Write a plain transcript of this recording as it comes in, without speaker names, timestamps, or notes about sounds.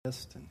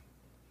and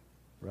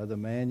Brother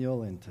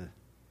Manuel, and to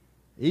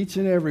each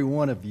and every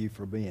one of you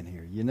for being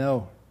here. You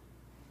know,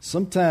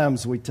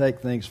 sometimes we take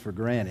things for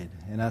granted,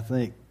 and I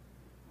think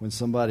when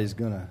somebody's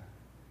going to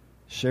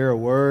share a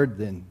word,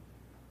 then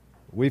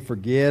we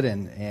forget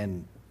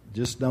and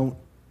just don't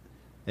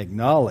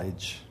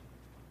acknowledge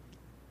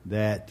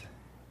that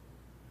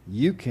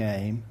you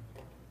came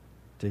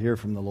to hear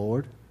from the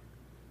Lord.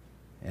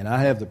 And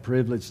I have the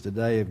privilege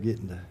today of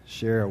getting to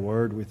share a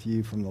word with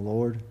you from the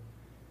Lord.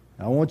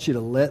 I want you to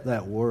let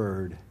that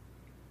word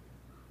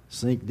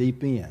sink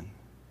deep in,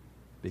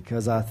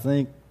 because I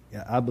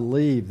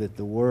believe that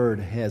the word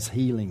has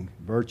healing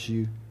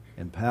virtue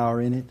and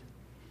power in it.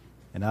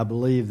 And I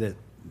believe that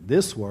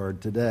this word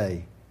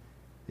today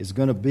is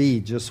going to be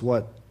just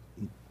what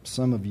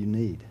some of you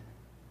need.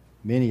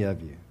 Many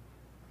of you.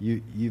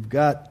 You've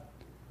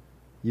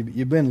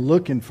been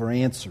looking for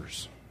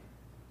answers.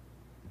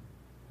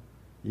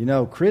 You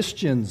know,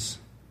 Christians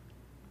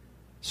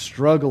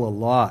struggle a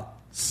lot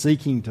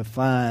seeking to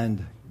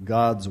find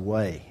God's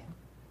way.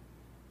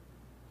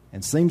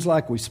 And it seems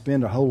like we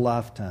spend our whole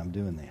lifetime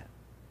doing that.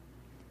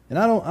 And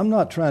I'm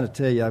not trying to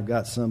tell you I've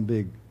got some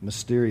big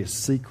mysterious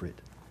secret,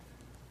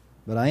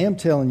 but I am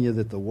telling you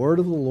that the word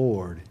of the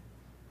Lord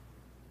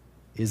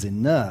is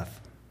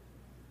enough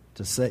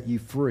to set you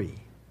free.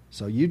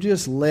 So you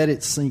just let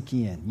it sink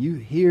in. You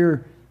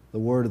hear the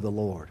word of the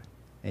Lord,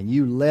 and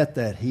you let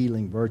that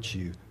healing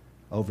virtue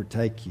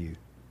overtake you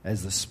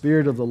as the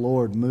Spirit of the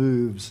Lord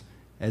moves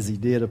as He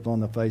did upon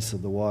the face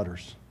of the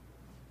waters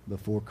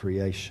before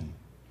creation.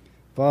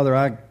 Father,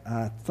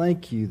 I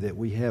thank you that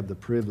we have the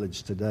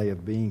privilege today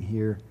of being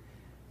here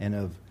and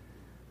of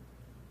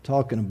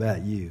talking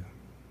about you.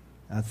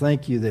 I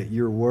thank you that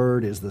your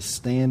word is the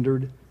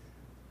standard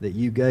that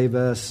you gave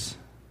us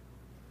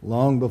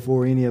long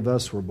before any of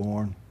us were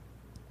born,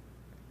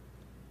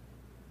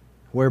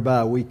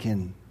 whereby we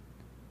can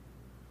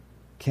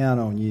count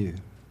on you,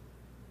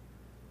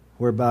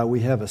 whereby we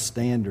have a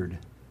standard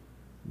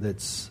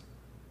that's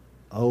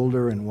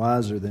older and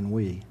wiser than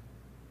we,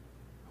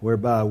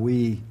 whereby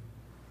we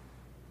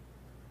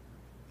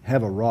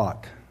have a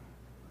rock,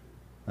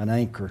 an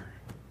anchor,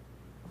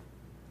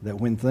 that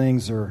when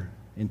things are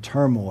in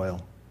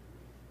turmoil,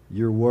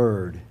 your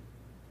word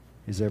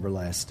is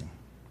everlasting.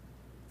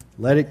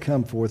 Let it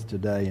come forth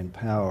today in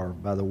power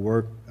by the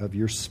work of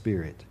your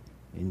Spirit.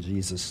 In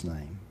Jesus'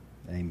 name,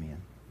 amen.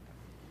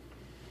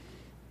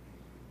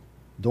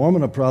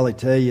 Dorman will probably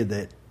tell you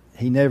that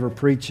he never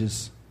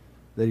preaches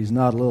that he's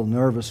not a little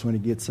nervous when he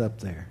gets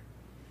up there.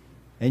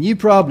 And you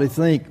probably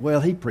think, well,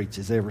 he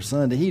preaches every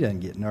Sunday. He doesn't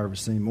get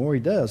nervous anymore. He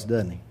does,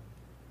 doesn't he?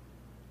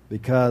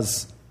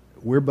 Because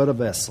we're but a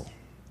vessel.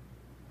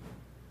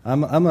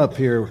 I'm up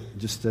here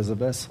just as a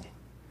vessel.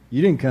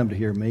 You didn't come to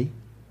hear me.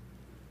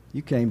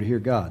 You came to hear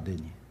God,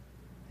 didn't you?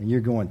 And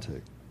you're going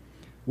to.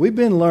 We've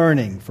been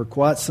learning for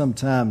quite some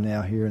time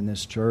now here in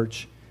this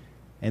church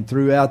and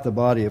throughout the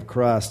body of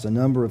Christ a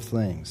number of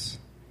things.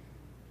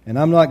 And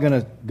I'm not going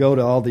to go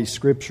to all these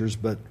scriptures,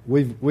 but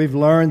we've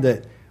learned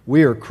that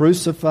we are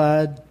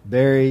crucified,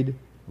 buried,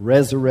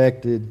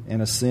 resurrected,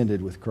 and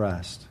ascended with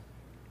Christ.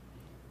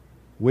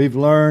 We've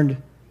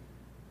learned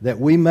that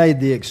we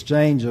made the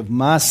exchange of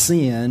my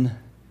sin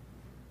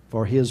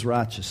for His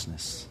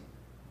righteousness.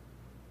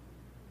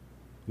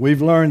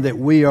 We've learned that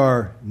we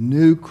are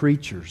new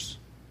creatures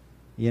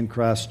in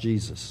Christ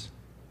Jesus,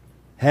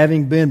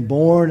 having been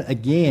born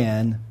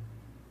again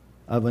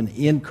of an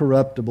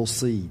incorruptible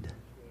seed.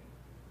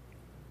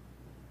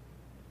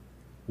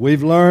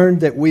 We've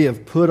learned that we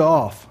have put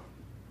off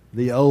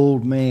the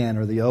old man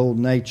or the old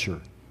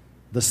nature,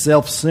 the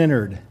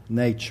self-centered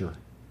nature,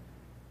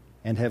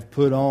 and have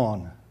put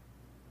on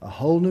a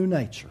whole new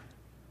nature.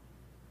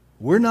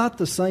 We're not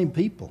the same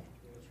people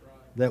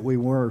that we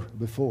were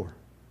before.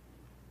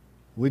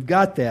 We've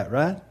got that,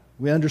 right?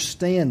 We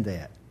understand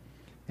that.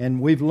 And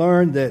we've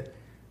learned that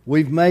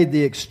we've made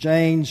the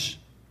exchange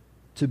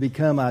to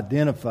become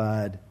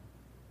identified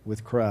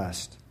with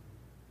Christ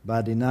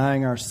by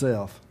denying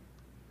ourselves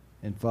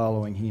and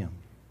following Him.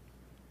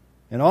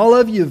 And all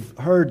of you have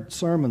heard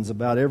sermons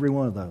about every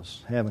one of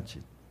those, haven't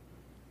you?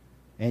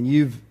 And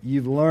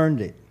you've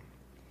learned it.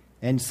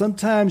 And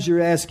sometimes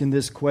you're asking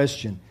this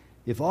question,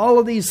 if all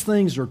of these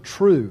things are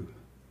true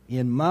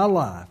in my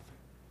life,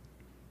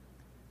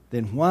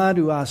 then why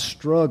do I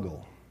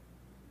struggle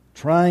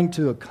trying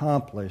to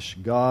accomplish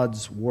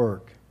God's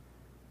work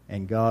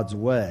and God's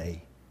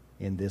way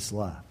in this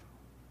life?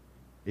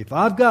 If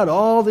I've got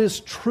all this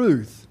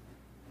truth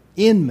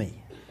in me,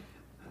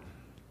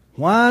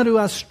 why do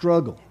I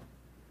struggle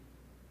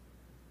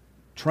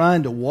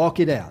trying to walk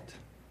it out?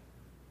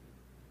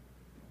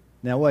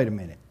 Now, wait a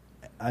minute.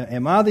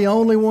 Am I the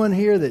only one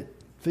here that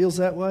feels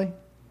that way?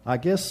 I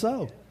guess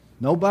so.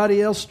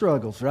 Nobody else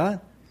struggles, right?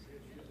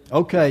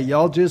 Okay,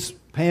 y'all just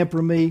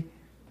pamper me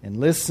and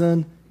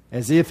listen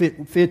as if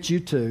it fits you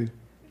too,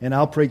 and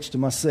I'll preach to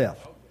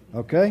myself.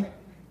 Okay?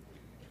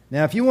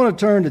 Now, if you want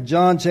to turn to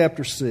John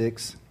chapter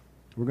 6,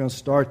 we're going to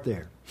start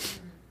there.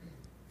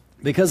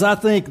 Because I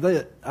think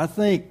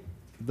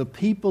the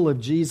people of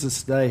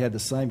Jesus' day had the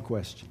same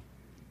question.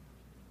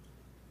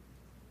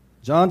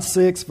 John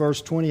 6,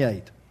 verse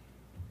 28.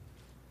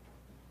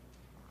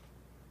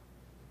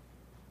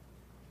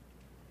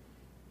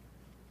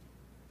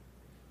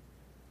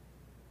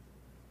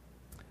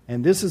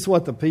 And this is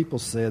what the people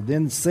said.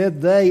 Then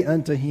said they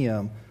unto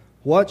him,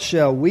 What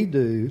shall we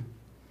do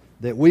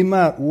that we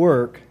might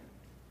work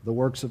the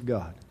works of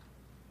God?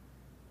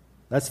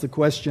 That's the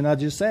question I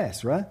just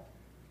asked, right?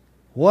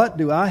 What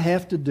do I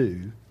have to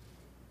do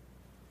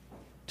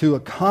to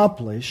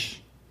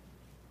accomplish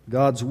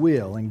God's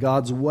will and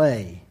God's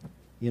way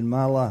in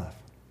my life?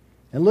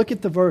 And look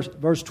at the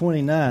verse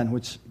 29,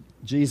 which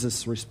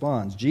Jesus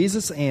responds.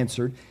 Jesus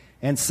answered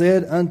and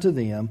said unto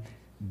them,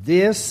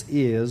 This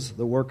is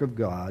the work of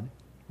God,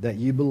 that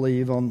you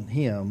believe on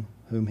Him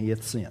whom He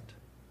hath sent.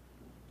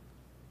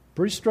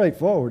 Pretty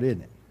straightforward,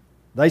 isn't it?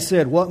 They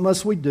said, What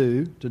must we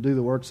do to do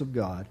the works of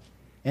God?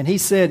 And He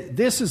said,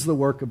 This is the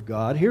work of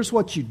God. Here's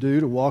what you do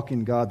to walk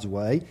in God's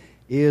way,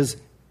 is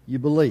you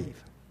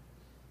believe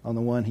on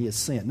the one He has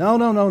sent. No,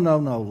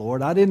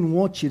 Lord. I didn't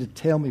want you to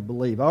tell me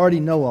believe. I already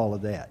know all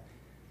of that.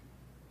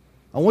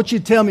 I want you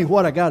to tell me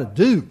what I got to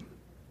do.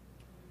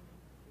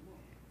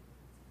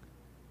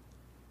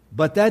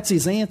 But that's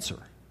His answer.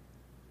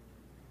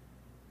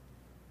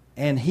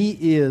 And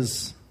He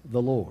is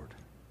the Lord.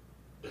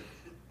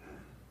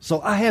 So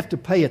I have to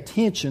pay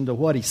attention to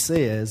what He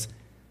says,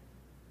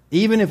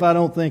 even if I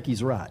don't think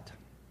He's right.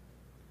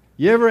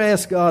 You ever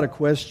ask God a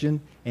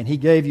question and He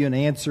gave you an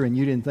answer and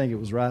you didn't think it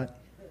was right?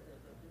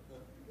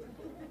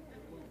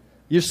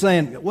 You're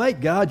saying, wait,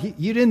 God,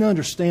 you didn't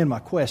understand my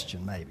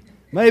question, maybe.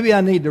 Maybe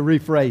I need to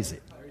rephrase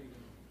it.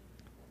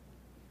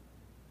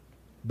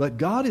 But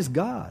God is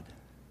God.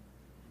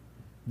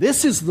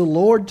 This is the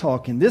Lord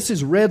talking. This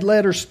is red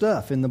letter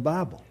stuff in the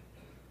Bible.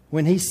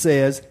 When He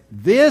says,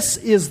 This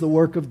is the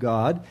work of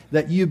God,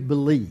 that you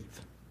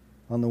believe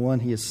on the one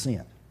He has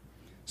sent.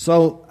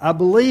 So I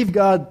believe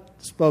God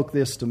spoke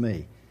this to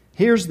me.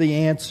 Here's the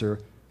answer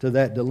to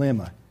that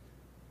dilemma.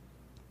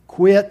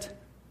 Quit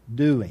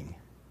doing.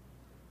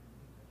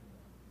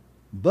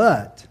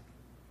 But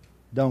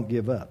don't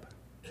give up.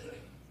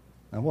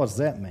 Now what does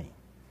that mean?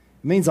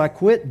 It means I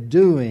quit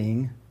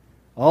doing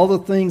all the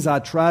things I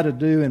try to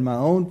do in my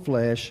own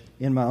flesh,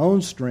 in my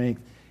own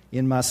strength,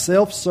 in my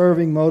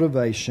self-serving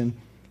motivation,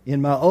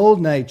 in my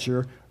old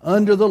nature,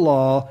 under the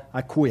law.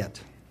 I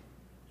quit.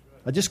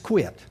 I just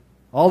quit.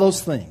 All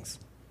those things.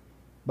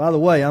 By the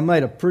way, I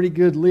made a pretty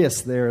good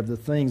list there of the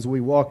things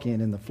we walk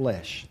in the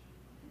flesh.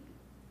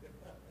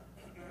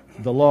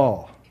 The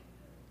law,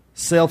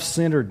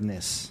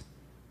 self-centeredness,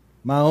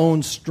 my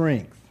own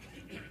strength,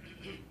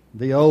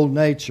 the old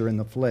nature in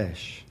the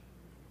flesh.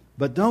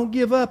 But don't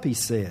give up, He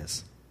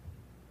says.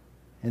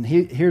 And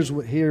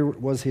here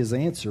was His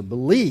answer.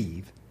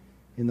 Believe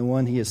in the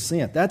one He has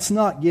sent. That's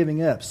not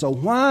giving up. So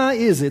why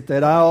is it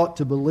that I ought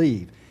to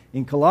believe?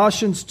 In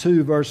Colossians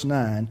 2, verse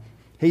 9,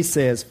 he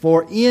says,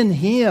 For in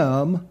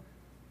Him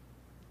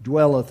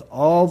dwelleth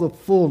all the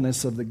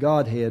fullness of the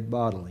Godhead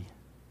bodily.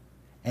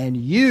 And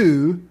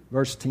you,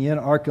 verse 10,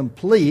 are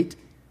complete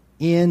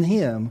in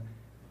Him,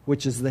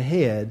 which is the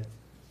head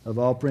of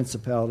all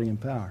principality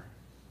and power.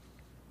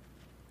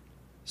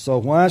 So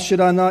why should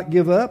I not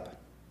give up?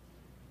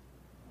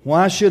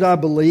 Why should I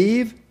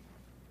believe?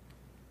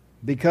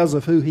 Because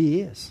of who He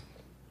is.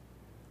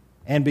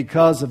 And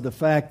because of the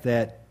fact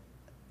that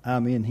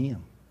I'm in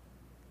Him.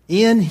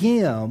 In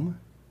Him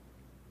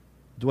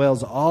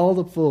dwells all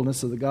the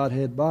fullness of the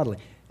Godhead bodily.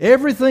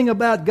 Everything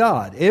about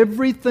God,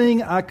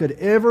 everything I could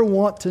ever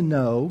want to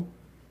know,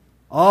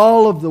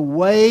 all of the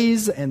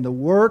ways and the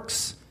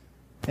works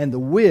and the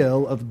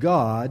will of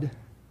God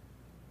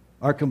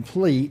are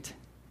complete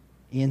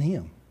in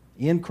Him,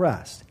 in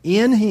Christ.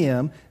 In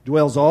Him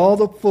dwells all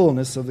the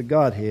fullness of the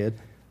Godhead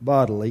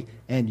bodily,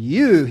 and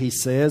you, he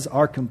says,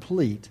 are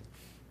complete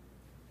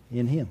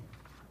in Him.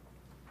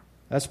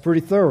 That's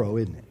pretty thorough,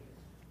 isn't it?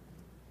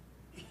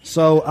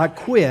 So I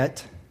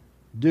quit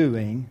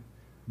doing,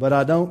 but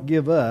I don't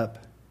give up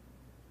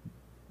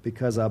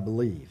because I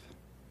believe.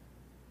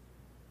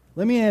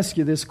 Let me ask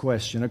you this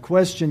question, a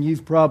question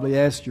you've probably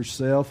asked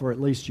yourself, or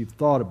at least you've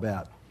thought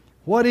about.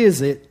 What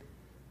is it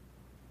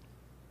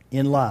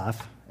in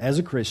life, as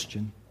a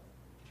Christian,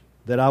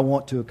 that I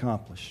want to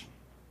accomplish?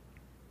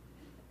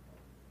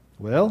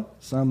 Well,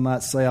 some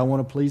might say, I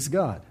want to please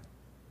God.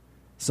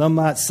 Some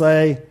might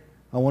say,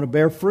 I want to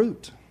bear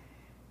fruit.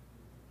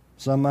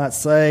 Some might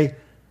say,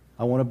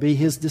 I want to be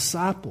His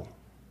disciple.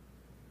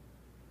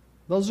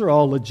 Those are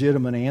all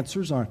legitimate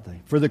answers, aren't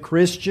they? For the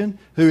Christian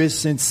who is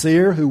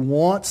sincere, who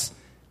wants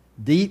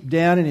deep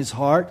down in his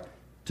heart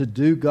to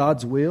do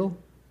God's will,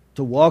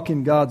 to walk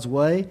in God's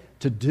way,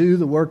 to do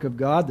the work of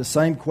God. The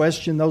same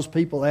question those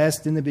people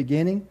asked in the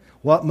beginning.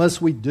 What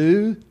must we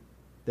do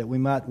that we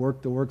might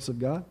work the works of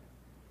God?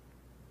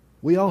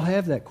 We all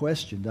have that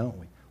question, don't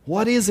we?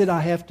 What is it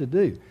I have to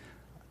do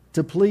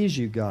to please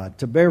you, God,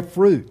 to bear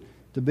fruit,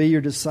 to be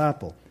your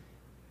disciple?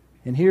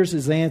 And here's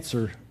his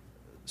answer,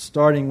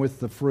 starting with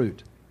the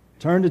fruit.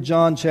 Turn to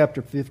John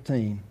chapter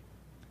 15,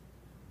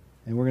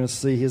 and we're going to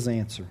see his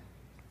answer.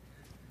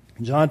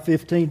 John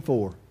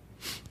 15:4.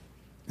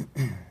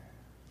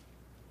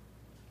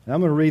 And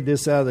I'm going to read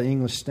this out of the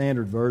English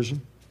Standard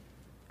Version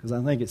because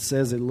I think it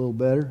says it a little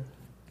better.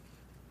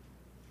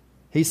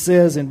 He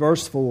says in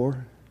verse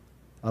 4,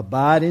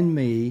 "Abide in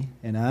me,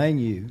 and I in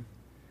you,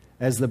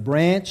 as the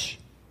branch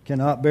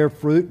cannot bear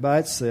fruit by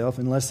itself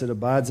unless it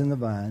abides in the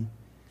vine,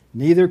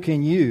 neither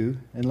can you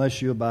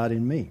unless you abide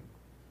in me.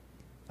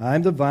 I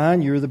am the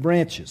vine, you are the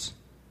branches.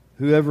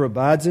 Whoever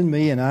abides in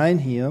me and I in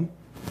him,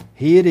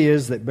 he it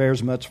is that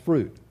bears much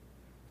fruit.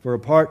 For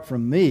apart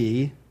from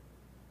me,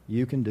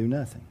 you can do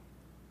nothing."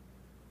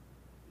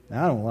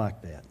 Now, I don't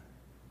like that.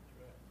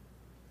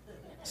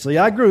 See,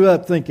 I grew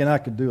up thinking I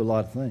could do a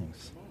lot of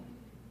things.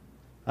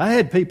 I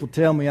had people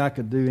tell me I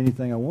could do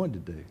anything I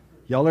wanted to do.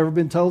 Y'all ever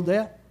been told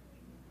that?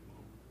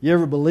 You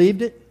ever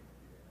believed it?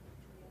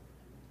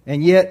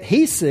 And yet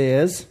he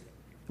says,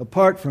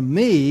 apart from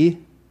me,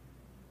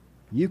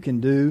 you can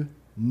do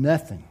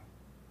nothing.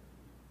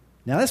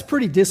 Now that's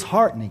pretty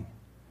disheartening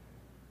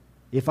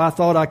if I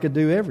thought I could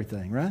do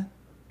everything, right?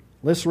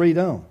 Let's read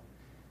on.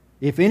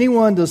 "If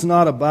anyone does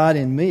not abide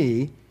in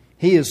me,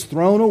 he is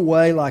thrown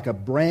away like a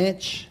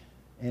branch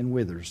and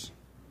withers.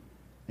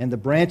 And the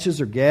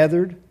branches are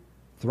gathered,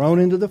 thrown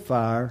into the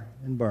fire,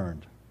 and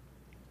burned.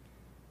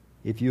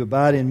 If you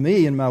abide in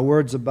me and my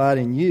words abide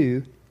in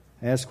you,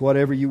 ask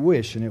whatever you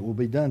wish, and it will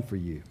be done for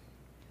you.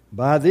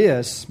 By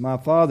this my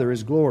Father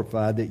is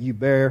glorified, that you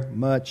bear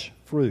much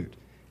fruit,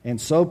 and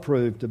so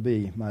prove to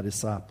be my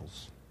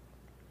disciples."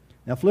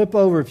 Now flip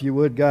over, if you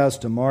would, guys,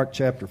 to Mark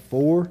chapter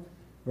 4,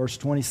 verse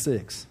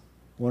 26.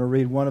 I want to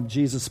read one of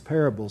Jesus'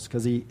 parables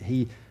because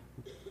he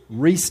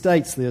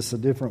restates this a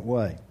different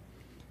way.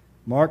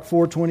 Mark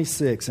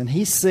 4:26, "And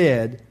he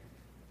said,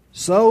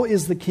 So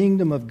is the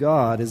kingdom of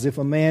God, as if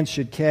a man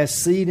should cast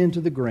seed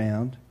into the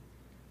ground,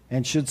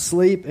 and should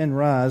sleep and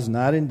rise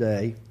night and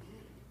day,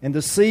 and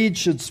the seed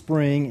should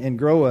spring and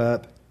grow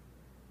up,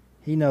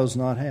 he knows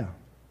not how.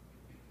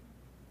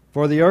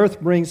 For the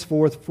earth brings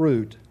forth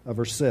fruit of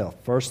herself,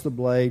 first the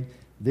blade,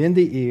 then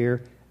the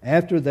ear,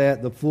 after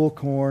that the full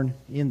corn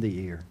in the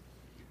ear.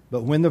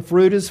 But when the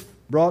fruit is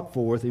brought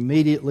forth,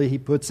 immediately he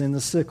puts in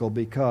the sickle,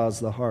 because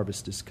the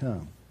harvest is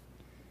come."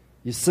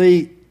 You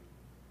see,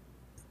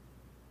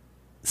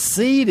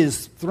 seed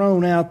is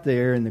thrown out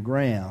there in the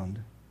ground,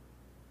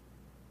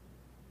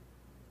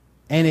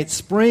 and it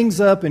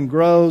springs up and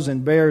grows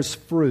and bears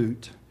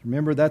fruit.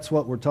 Remember, that's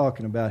what we're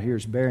talking about here,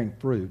 is bearing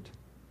fruit.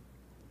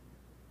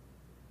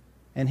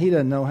 And he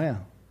doesn't know how.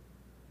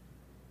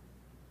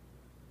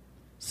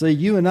 See,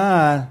 you and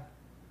I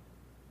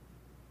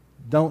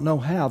don't know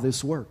how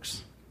this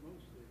works.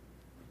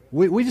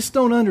 We just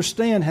don't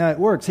understand how it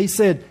works. He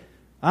said,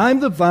 "I'm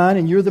the vine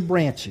and you're the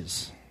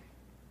branches.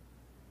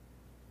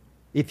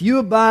 If you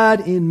abide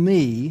in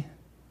me,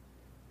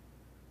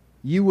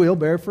 you will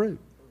bear fruit."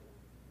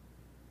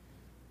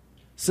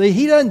 See,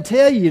 he doesn't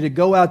tell you to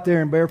go out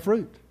there and bear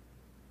fruit.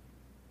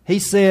 He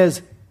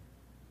says,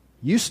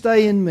 you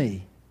stay in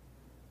me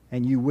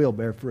and you will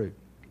bear fruit.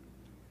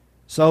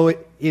 So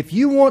if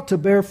you want to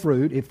bear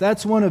fruit, if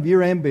that's one of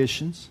your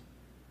ambitions,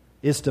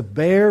 is to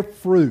bear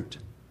fruit,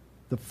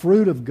 the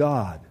fruit of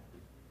God,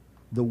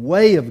 the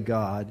way of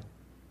God,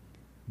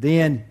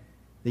 then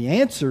the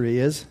answer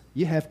is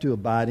you have to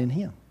abide in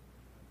him.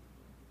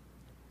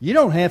 You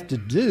don't have to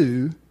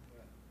do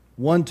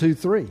 1, 2,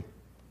 3.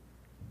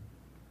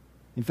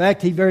 In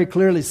fact, he very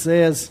clearly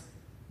says,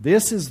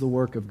 this is the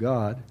work of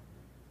God,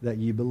 that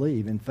you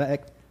believe. In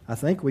fact, I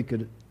think we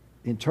could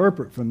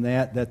interpret from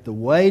that the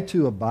way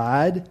to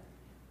abide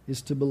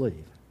is to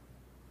believe.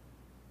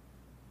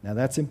 Now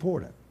that's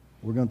important.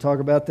 We're going to talk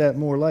about that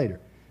more later.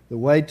 The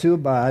way to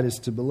abide is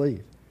to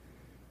believe.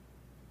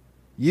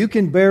 You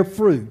can bear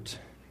fruit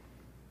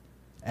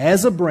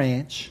as a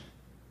branch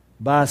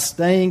by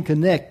staying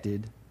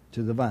connected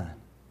to the vine.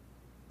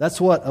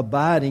 That's what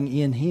abiding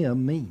in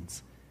him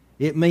means.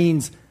 It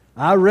means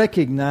I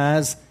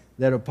recognize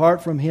that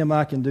apart from him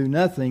I can do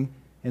nothing,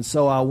 and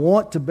so I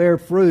want to bear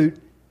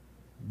fruit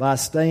by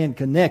staying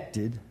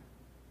connected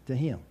to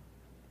him.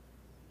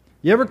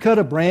 You ever cut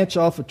a branch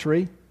off a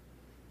tree?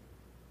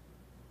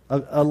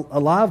 A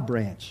live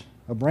branch.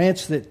 A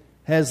branch that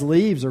has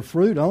leaves or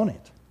fruit on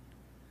it.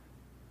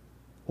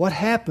 What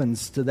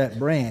happens to that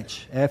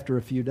branch after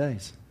a few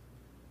days?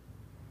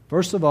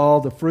 First of all,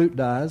 the fruit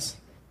dies,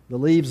 the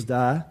leaves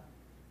die,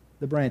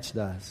 the branch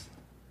dies.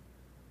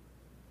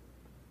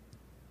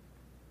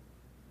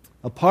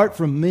 Apart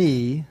from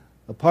me,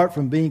 apart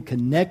from being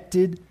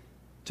connected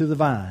to the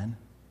vine,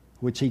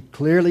 which he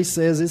clearly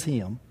says is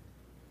him,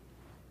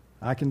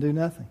 I can do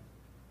nothing.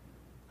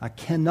 I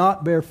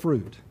cannot bear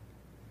fruit.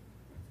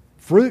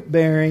 Fruit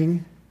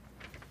bearing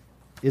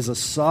is a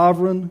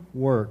sovereign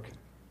work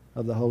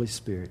of the Holy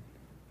Spirit.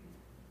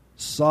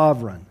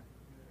 Sovereign.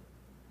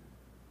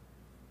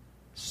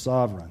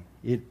 Sovereign.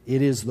 It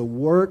is the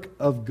work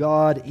of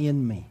God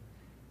in me.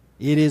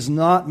 It is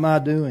not my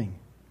doing.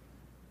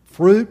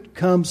 Fruit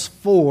comes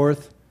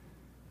forth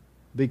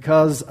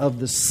because of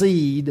the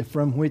seed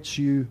from which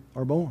you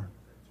are born.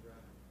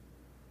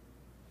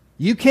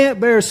 You can't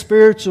bear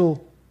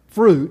spiritual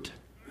fruit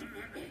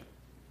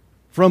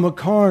from a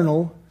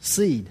carnal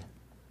seed.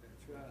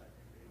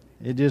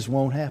 It just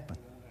won't happen.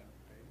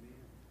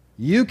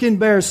 You can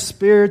bear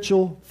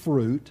spiritual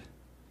fruit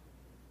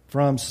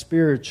from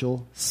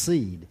spiritual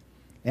seed.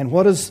 And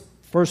what does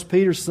 1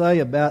 Peter say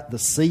about the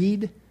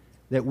seed?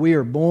 That we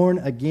are born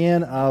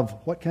again of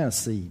what kind of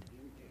seed?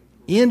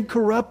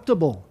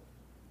 Incorruptible.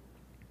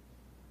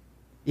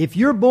 If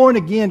you're born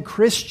again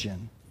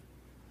Christian,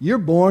 you're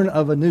born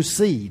of a new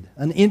seed,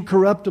 an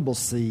incorruptible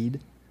seed,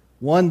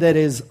 one that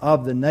is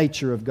of the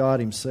nature of God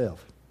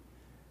Himself.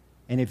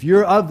 And if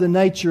you're of the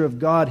nature of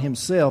God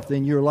Himself,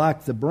 then you're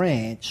like the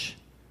branch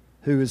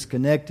who is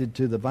connected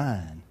to the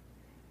vine.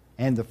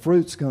 And the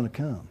fruit's going to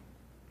come.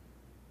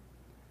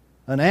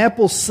 An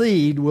apple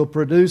seed will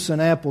produce an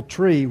apple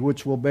tree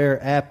which will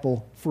bear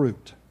apple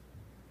fruit.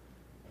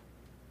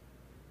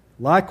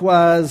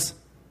 Likewise,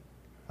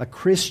 a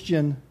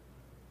Christian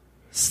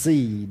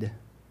seed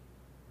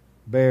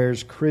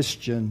bears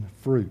Christian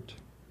fruit.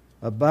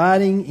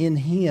 Abiding in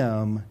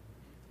Him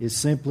is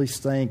simply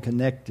staying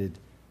connected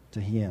to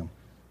Him.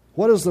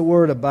 What does the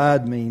word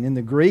abide mean? In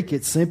the Greek,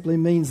 it simply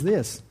means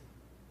this: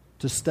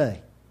 to stay.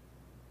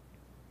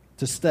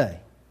 To stay.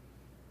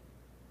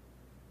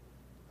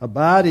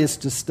 Abide is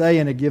to stay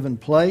in a given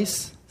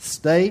place,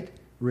 state,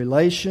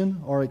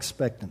 relation, or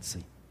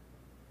expectancy.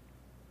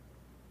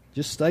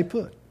 Just stay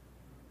put.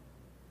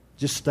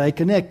 Just stay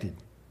connected.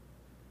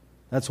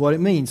 That's what it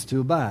means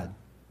to abide.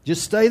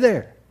 Just stay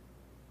there.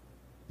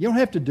 You don't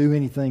have to do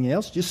anything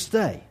else. Just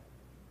stay.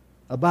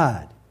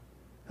 Abide.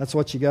 That's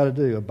what you got to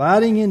do.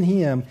 Abiding in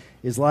Him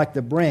is like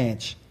the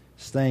branch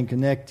staying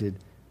connected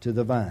to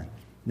the vine.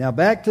 Now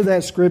back to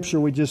that scripture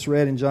we just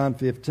read in John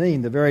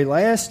 15. The very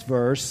last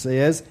verse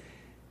says,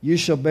 "You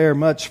shall bear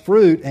much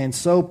fruit, and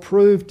so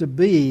prove to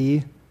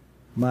be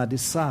my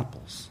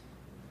disciples."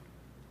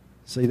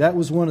 See, that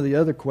was one of the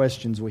other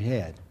questions we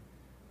had.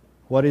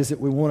 What is it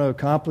we want to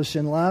accomplish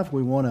in life?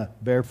 We want to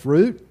bear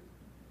fruit.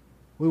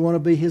 We want to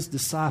be His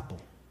disciple.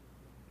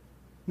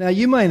 Now,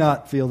 you may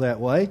not feel that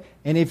way,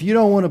 and if you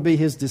don't want to be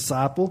His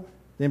disciple,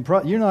 then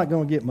you're not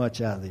going to get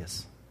much out of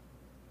this.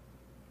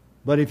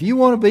 But if you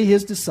want to be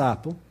His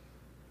disciple,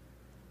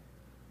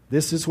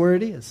 this is where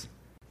it is.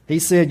 He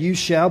said, you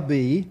shall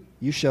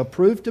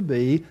prove to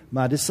be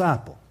my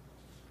disciple.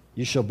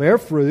 You shall bear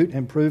fruit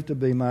and prove to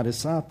be my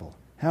disciple.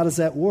 How does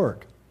that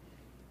work?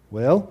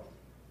 Well,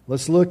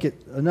 let's look at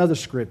another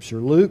scripture.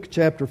 Luke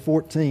chapter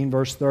 14,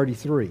 verse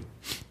 33.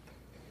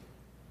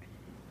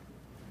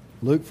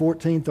 Luke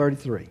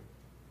 14:33.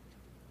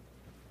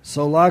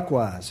 So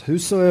likewise,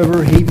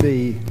 whosoever he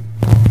be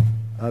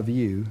of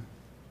you...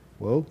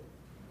 Whoa.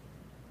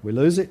 We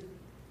lose it?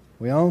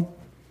 We on?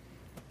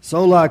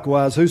 So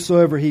likewise,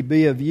 whosoever he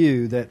be of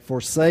you that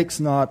forsakes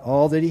not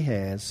all that he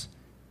has,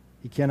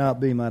 he cannot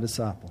be my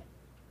disciple.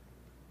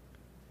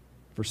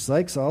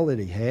 Forsakes all that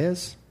he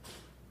has?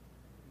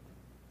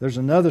 There's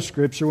another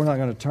scripture, we're not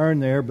going to turn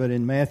there, but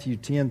in Matthew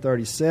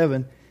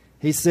 10:37,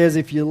 he says,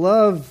 if you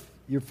love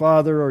your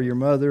father or your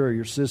mother or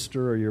your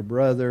sister or your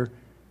brother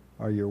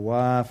or your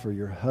wife or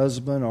your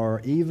husband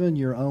or even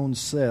your own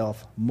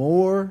self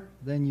more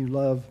than you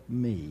love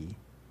me,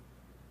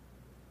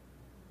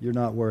 you're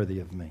not worthy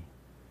of me.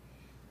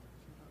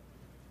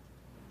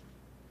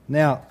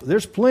 Now,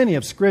 there's plenty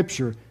of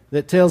scripture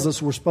that tells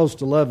us we're supposed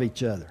to love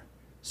each other.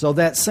 So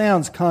that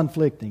sounds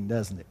conflicting,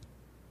 doesn't it?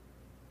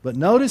 But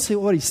notice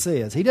what he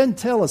says. He doesn't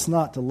tell us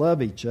not to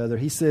love each other.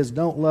 He says,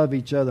 don't love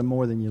each other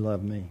more than you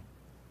love me.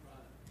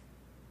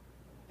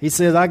 He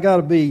says, I got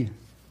to be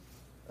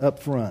up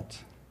front.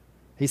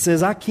 He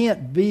says, I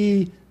can't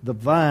be the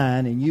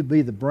vine and you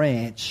be the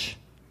branch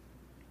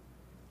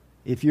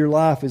if your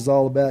life is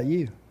all about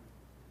you.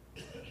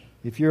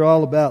 If you're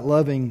all about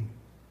loving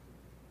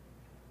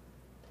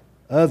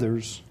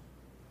others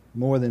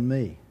more than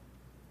me.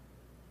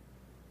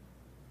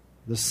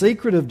 The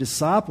secret of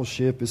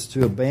discipleship is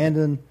to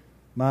abandon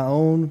my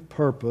own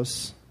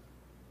purpose,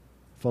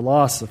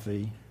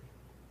 philosophy,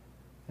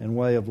 and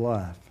way of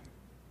life.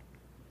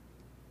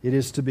 It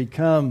is to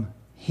become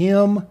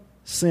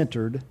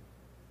Him-centered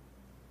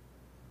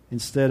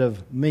instead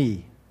of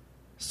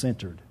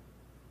me-centered.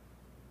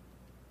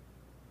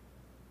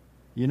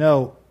 You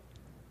know,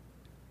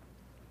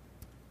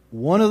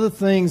 one of the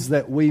things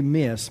that we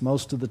miss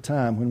most of the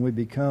time when we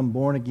become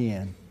born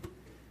again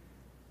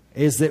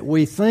is that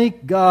we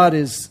think God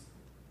is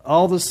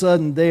all of a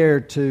sudden there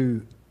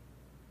to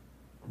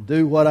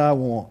do what I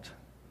want.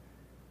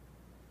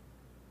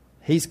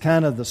 He's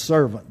kind of the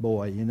servant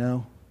boy, you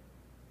know,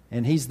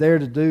 and He's there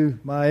to do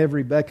my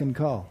every beck and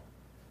call.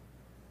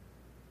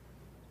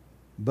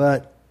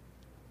 But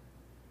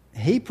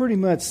He pretty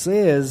much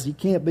says you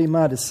can't be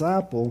my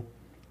disciple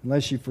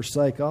unless you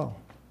forsake all.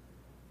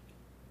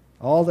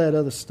 All that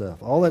other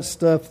stuff. All that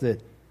stuff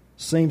that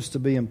seems to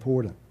be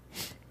important.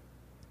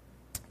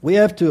 We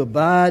have to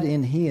abide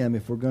in Him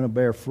if we're going to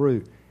bear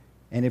fruit.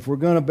 And if we're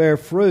going to bear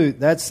fruit,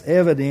 that's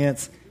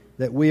evidence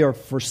that we are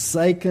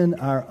forsaken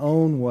our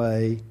own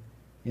way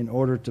in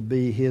order to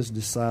be His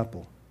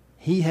disciple.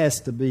 He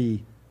has to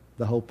be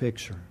the whole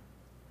picture.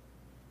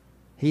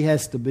 He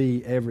has to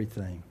be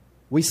everything.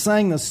 We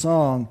sang the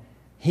song,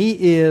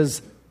 He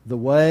is the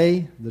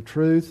way, the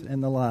truth,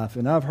 and the life.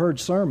 And I've heard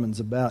sermons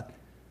about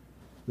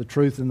the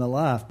truth and the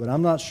life, but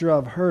I'm not sure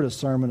I've heard a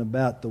sermon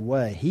about the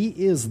way. He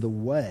is the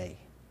way.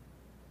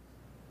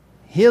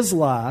 His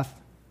life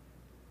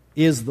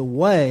is the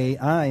way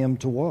I am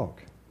to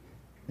walk.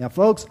 Now,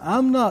 folks,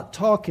 I'm not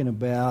talking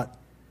about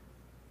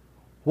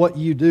what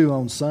you do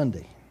on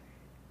Sunday.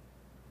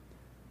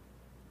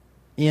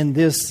 In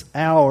this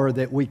hour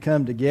that we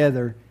come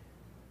together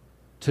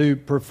to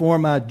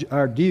perform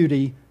our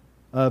duty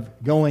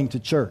of going to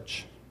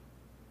church.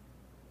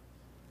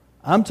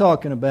 I'm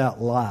talking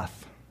about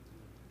life.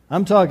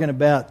 I'm talking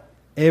about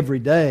every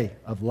day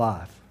of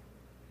life.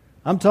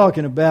 I'm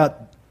talking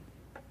about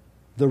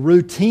the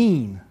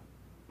routine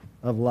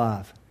of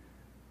life.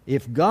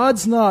 If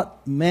God's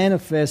not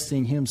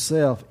manifesting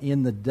Himself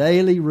in the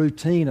daily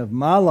routine of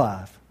my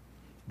life,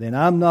 then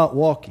I'm not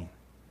walking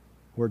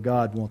where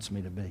God wants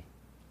me to be.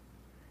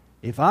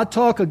 If I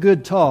talk a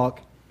good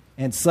talk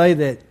and say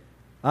that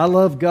I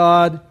love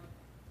God,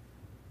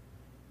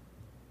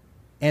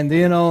 and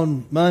then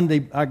on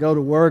Monday I go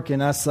to work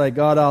and I say,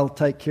 God, I'll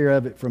take care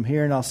of it from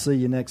here and I'll see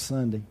you next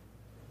Sunday.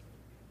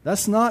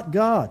 That's not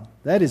God.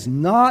 That is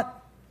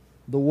not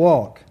the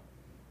walk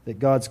that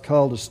God's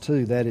called us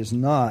to. That is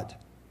not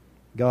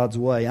God's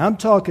way. I'm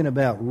talking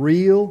about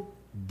real,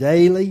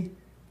 daily,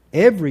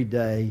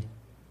 everyday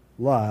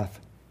life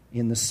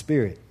in the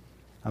Spirit.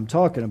 I'm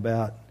talking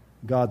about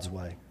God's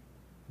way.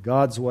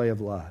 God's way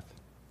of life.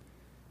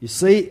 You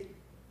see,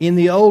 in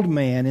the old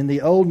man, in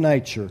the old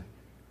nature,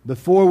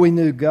 before we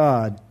knew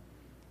God,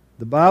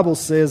 the Bible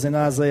says in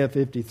Isaiah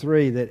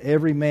 53 that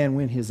every man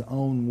went his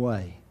own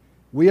way.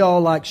 We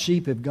all like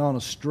sheep have gone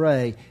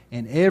astray,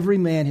 and every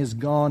man has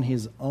gone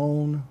his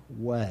own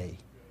way.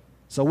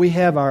 So we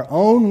have our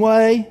own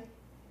way,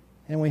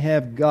 and we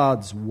have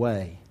God's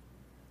way.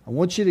 I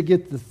want you to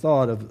get the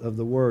thought of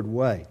the word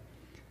way.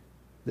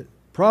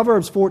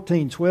 Proverbs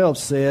 14:12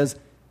 says,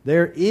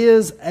 there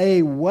is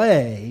a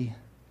way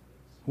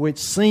which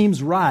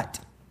seems right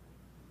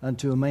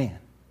unto a man,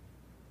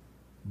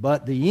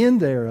 but the end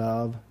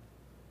thereof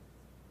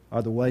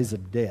are the ways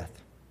of death.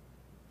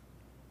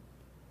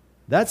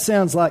 That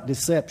sounds like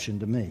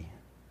deception to me.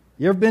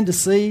 You ever been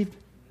deceived?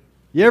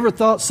 You ever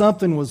thought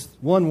something was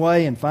one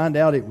way and find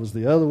out it was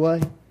the other way?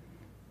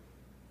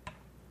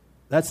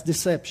 That's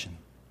deception.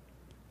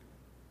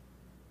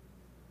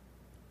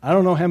 I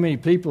don't know how many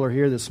people are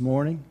here this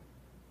morning,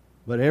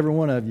 but every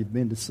one of you have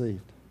been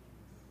deceived.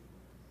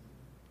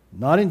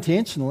 Not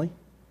intentionally.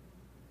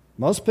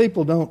 Most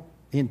people don't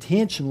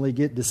intentionally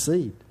get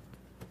deceived.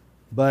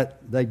 But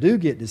they do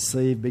get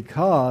deceived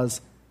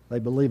because they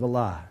believe a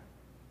lie.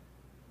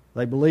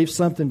 They believe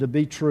something to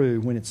be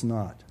true when it's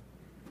not.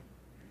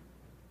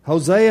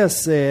 Hosea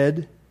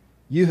said,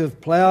 you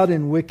have plowed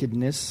in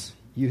wickedness,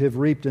 you have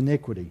reaped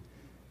iniquity.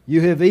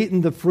 You have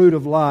eaten the fruit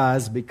of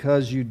lies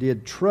because you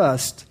did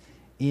trust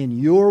in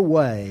your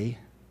way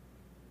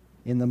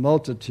in the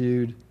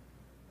multitude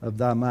of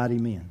thy mighty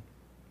men.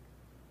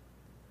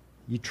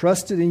 You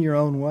trusted in your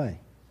own way.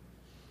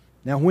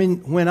 Now,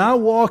 when I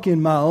walk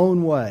in my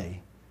own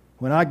way,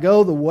 when I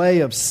go the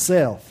way of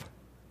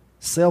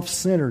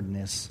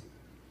self-centeredness,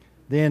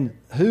 then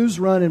who's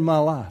running my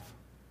life?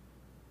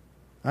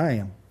 I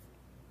am.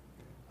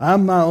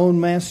 I'm my own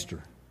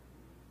master.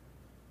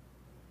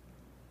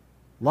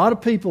 A lot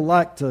of people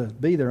like to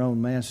be their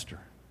own master.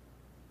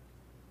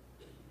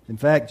 In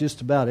fact,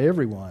 just about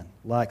everyone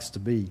likes to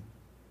be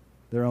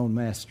their own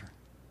master.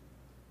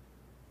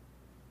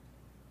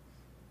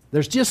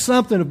 There's just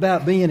something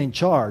about being in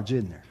charge,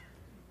 isn't there?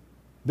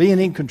 Being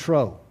in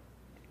control.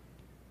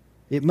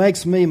 It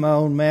makes me my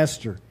own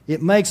master.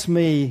 It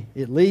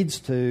leads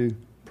to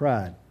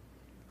pride.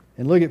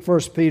 And look at 1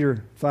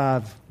 Peter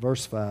 5,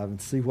 verse 5,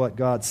 and see what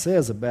God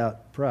says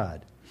about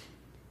pride.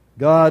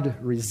 God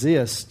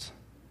resists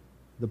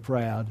the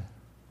proud,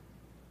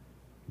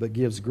 but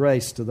gives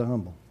grace to the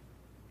humble.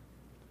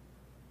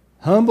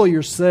 Humble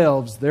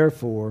yourselves,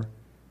 therefore,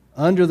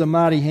 under the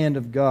mighty hand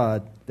of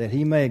God, that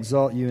He may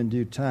exalt you in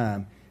due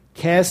time,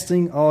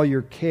 casting all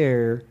your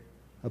care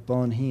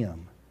upon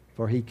Him,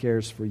 for He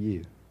cares for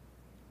you.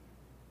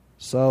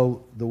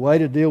 So the way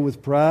to deal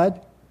with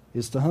pride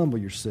is to humble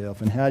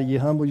yourself. And how do you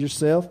humble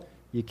yourself?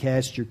 You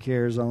cast your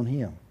cares on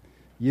Him.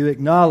 You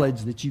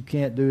acknowledge that you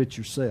can't do it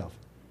yourself.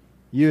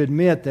 You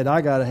admit that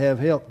I got to have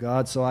help,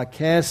 God, so I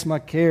cast my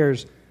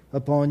cares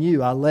upon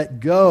you. I let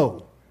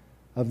go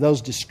of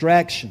those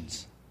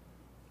distractions,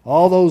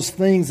 all those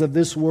things of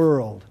this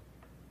world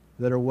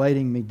that are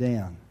weighting me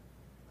down.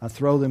 I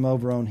throw them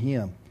over on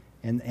Him.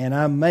 And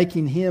I'm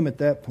making Him at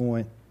that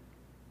point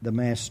the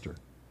master.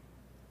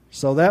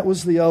 So that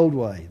was the old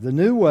way. The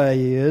new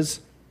way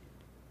is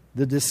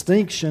the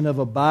distinction of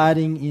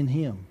abiding in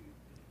Him.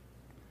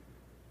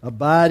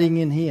 Abiding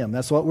in Him.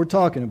 That's what we're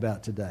talking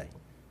about today.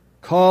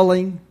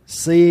 Calling,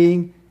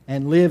 seeing,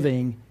 and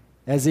living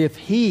as if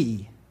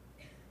He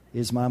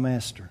is my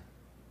master.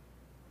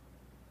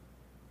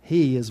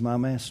 He is my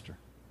master.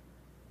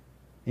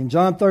 In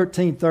John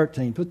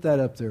 13:13, put that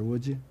up there,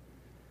 would you?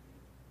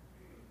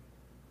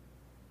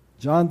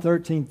 John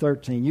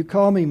 13:13. You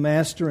call me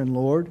Master and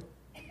Lord,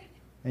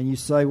 and you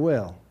say,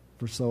 well,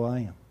 for so I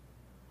am.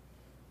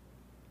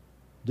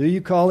 Do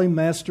you call Him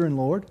Master and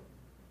Lord?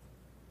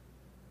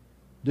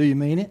 Do you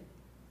mean it?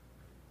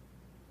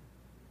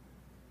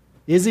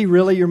 Is He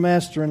really your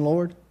Master and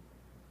Lord?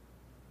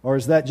 Or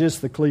is that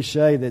just the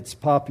cliche that's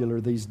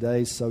popular these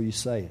days, so you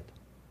say it?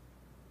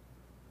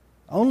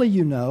 Only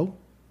you know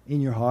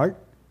in your heart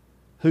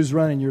who's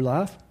running your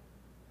life.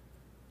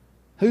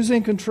 Who's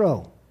in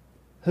control?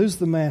 Who's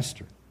the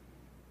master?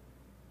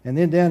 And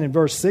then down in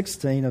verse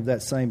 16 of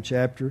that same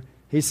chapter,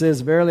 he says,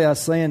 Verily I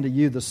say unto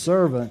you, the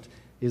servant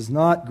is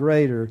not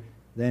greater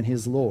than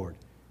his Lord,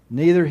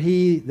 neither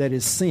he that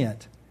is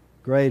sent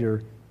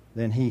greater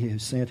than he who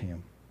sent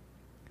him.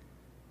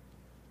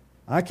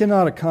 I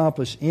cannot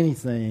accomplish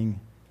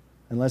anything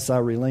unless I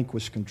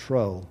relinquish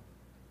control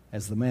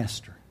as the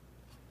master.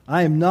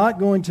 I am not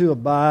going to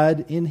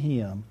abide in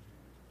Him,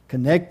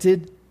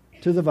 connected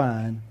to the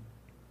vine,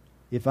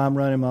 if I'm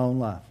running my own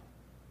life.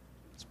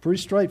 It's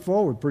pretty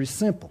straightforward, pretty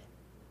simple.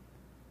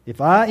 If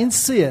I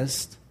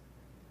insist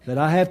that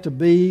I have to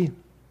be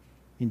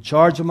in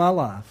charge of my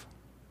life,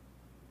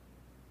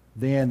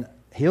 then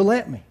He'll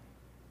let me.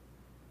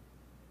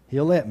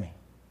 He'll let me.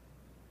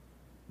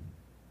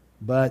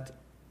 But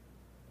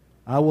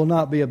I will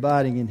not be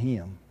abiding in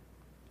Him.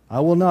 I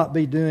will not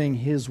be doing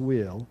His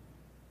will,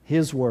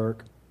 His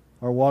work,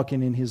 or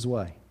walking in His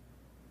way.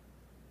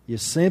 You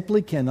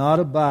simply cannot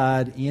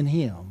abide in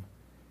Him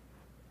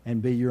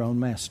and be your own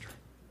master.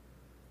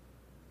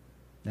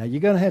 Now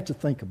you're going to have to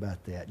think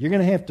about that. You're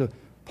going to have to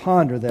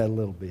ponder that a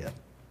little bit.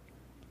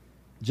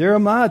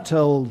 Jeremiah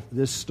told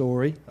this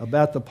story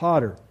about the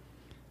potter.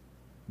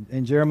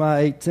 In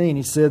Jeremiah 18,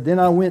 he said, Then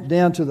I went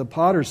down to the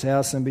potter's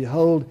house, and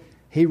behold,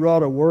 he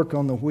wrought a work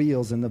on the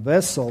wheels, and the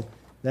vessel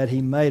that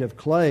he made of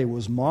clay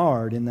was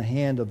marred in the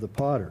hand of the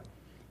potter.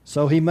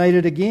 So he made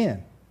it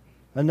again,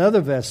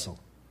 another vessel,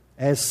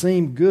 as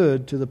seemed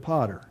good to the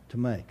potter to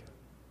make.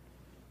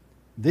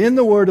 Then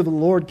the word of the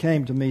Lord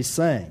came to me,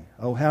 saying,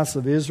 O house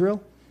of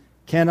Israel,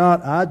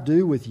 cannot I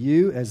do with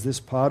you as this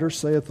potter,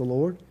 saith the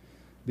Lord?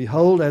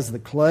 Behold, as the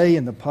clay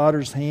in the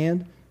potter's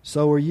hand,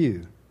 so are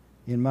you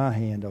in my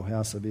hand, O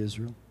house of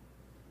Israel.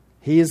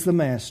 He is the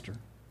master.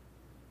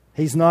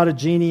 He's not a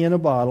genie in a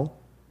bottle.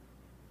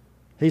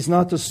 He's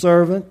not the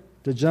servant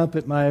to jump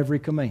at my every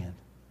command.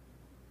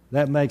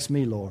 That makes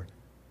me Lord.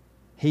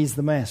 He's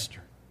the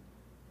master.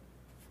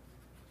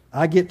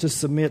 I get to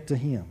submit to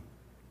Him.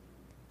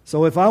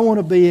 So if I want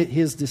to be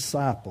His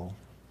disciple,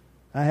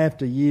 I have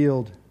to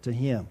yield to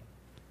Him.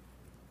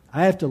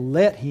 I have to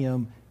let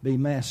Him be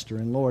master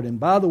and Lord. And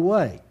by the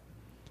way,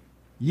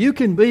 you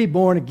can be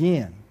born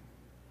again.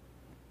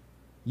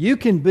 You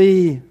can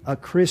be a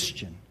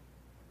Christian.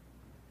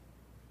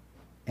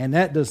 And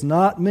that does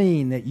not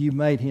mean that you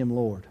made Him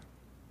Lord.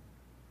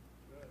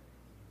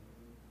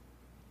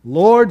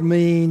 Lord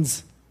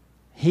means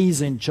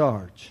He's in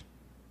charge.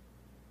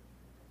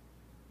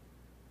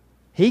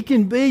 He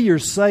can be your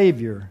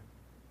Savior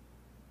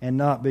and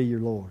not be your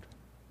Lord.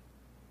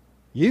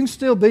 You can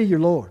still be your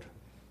Lord,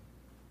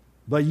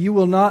 but you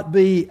will not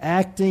be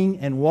acting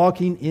and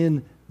walking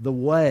in the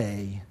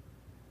way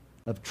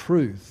of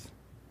truth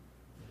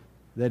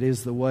that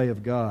is the way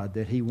of God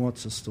that He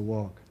wants us to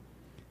walk.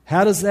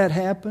 How does that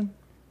happen?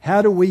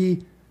 How do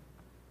we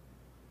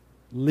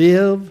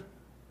live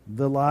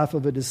the life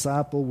of a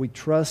disciple? We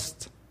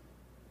trust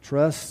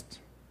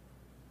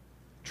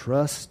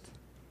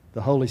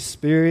the Holy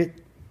Spirit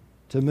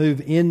to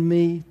move in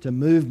me, to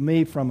move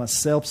me from a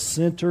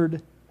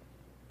self-centered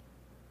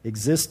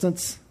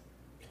existence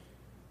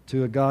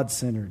to a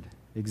God-centered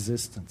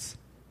existence.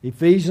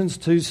 Ephesians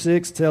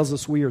 2:6 tells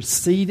us we are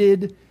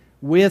seated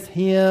with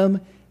Him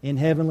in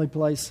heavenly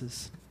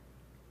places.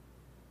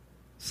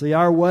 See,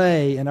 our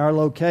way and our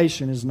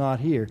location is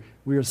not here.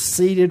 We are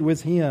seated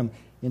with Him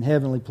in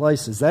heavenly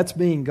places. That's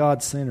being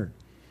God-centered.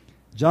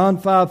 John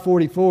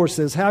 5:44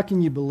 says, How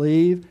can you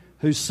believe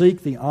who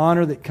seek the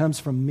honor that comes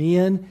from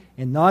men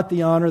and not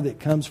the honor that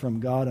comes from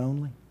God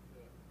only?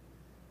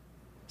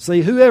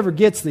 See, whoever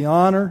gets the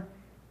honor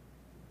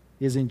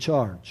is in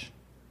charge.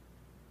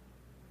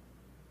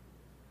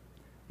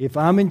 If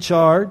I'm in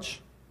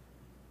charge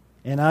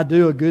and I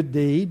do a good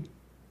deed,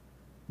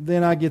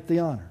 then I get the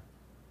honor.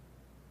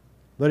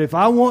 But if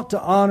I want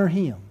to honor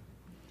Him,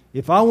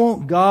 if I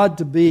want God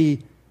to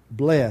be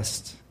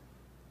blessed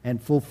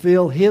and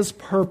fulfill His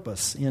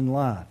purpose in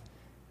life,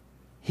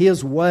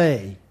 His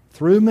way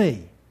through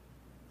me,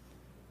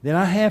 then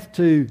I have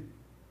to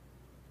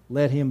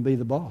let Him be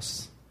the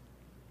boss.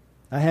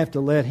 I have to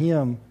let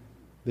Him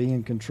be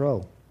in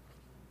control.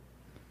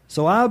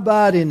 So I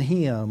abide in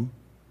Him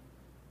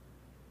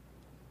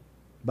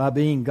by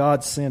being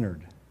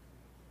God-centered,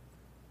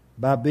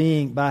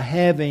 by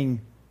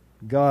having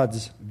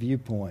God's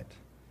viewpoint.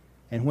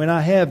 And when I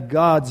have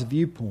God's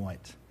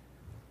viewpoint,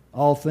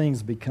 all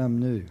things become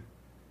new.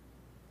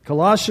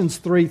 Colossians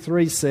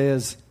 3:3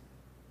 says,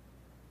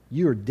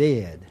 you are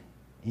dead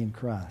in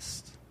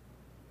Christ.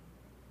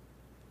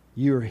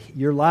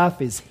 Your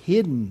life is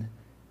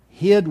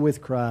hid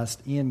with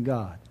Christ in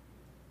God.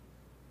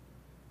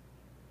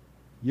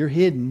 You're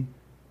hidden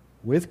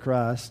with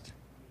Christ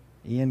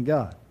in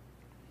God.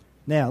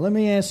 Now, let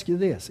me ask you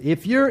this.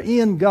 If you're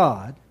in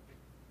God,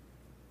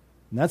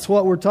 and that's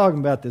what we're talking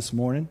about this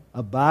morning,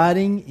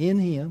 abiding in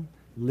Him,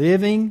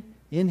 living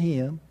in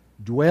Him,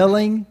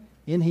 dwelling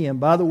in Him.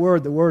 By the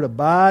word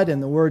abide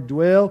and the word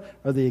dwell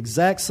are the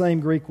exact same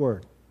Greek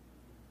word.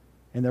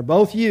 And they're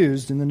both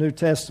used in the New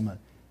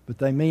Testament, but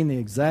they mean the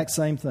exact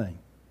same thing.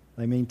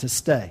 They mean to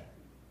stay.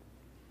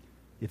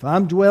 If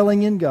I'm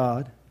dwelling in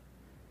God,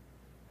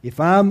 if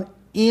I'm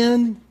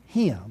in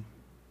Him,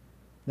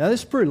 now this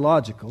is pretty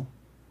logical.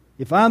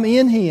 If I'm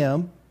in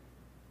Him,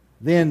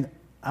 then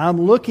I'm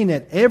looking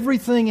at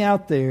everything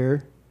out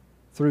there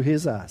through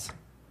His eyes.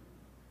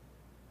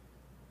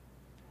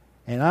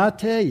 And I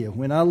tell you,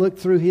 when I look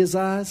through His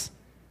eyes,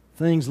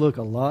 things look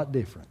a lot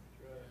different.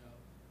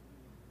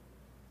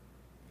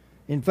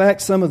 In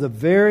fact, some of the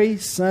very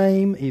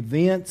same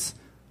events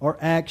or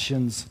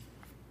actions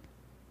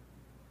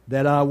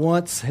that I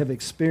once have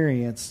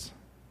experienced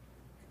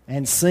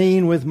and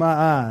seen with my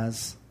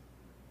eyes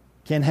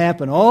can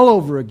happen all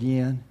over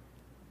again,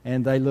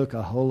 and they look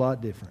a whole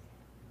lot different.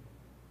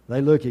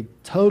 They look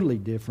totally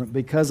different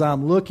because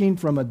I'm looking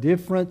from a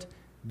different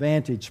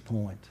vantage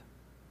point.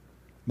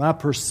 My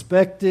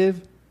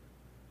perspective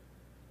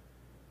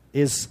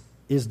is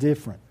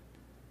different.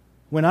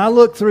 When I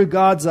look through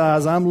God's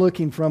eyes, I'm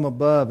looking from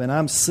above and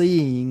I'm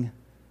seeing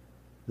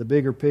the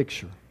bigger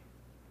picture.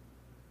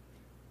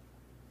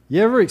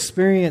 You ever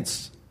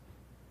experienced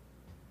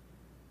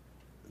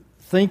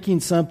thinking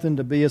something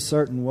to be a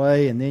certain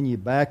way and then you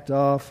backed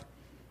off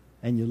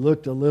and you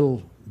looked a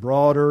little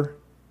broader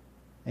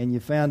and you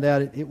found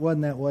out it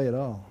wasn't that way at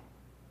all?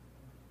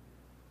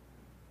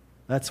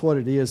 That's what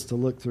it is to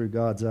look through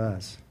God's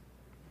eyes.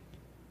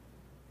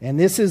 And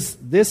this is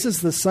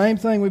the same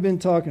thing we've been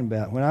talking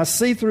about. When I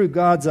see through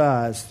God's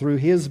eyes, through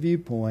His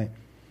viewpoint,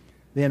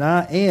 then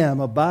I am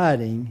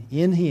abiding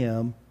in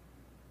Him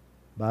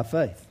by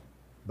faith,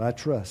 by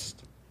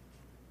trust.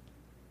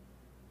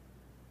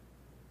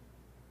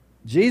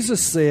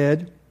 Jesus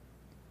said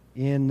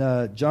in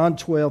John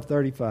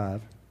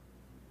 12:35,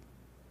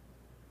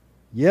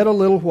 "Yet a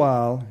little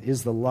while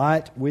is the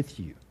light with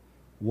you.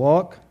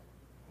 Walk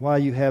while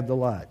you have the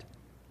light,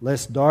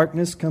 lest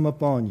darkness come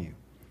upon you.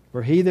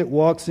 For he that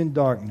walks in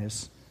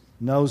darkness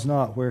knows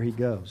not where he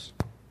goes."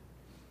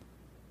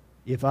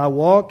 If I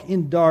walk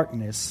in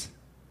darkness,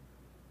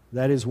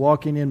 that is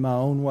walking in my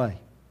own way.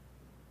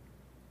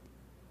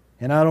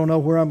 And I don't know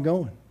where I'm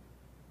going.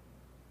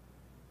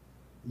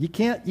 You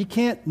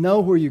can't know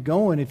where you're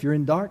going if you're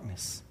in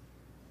darkness.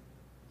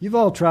 You've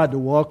all tried to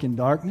walk in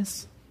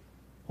darkness.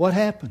 What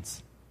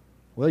happens?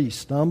 Well, you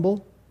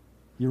stumble,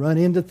 you run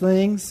into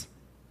things,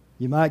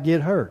 you might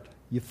get hurt,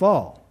 you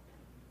fall,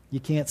 you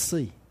can't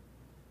see.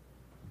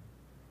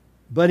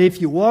 But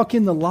if you walk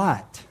in the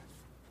light,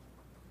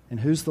 and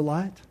who's the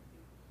light?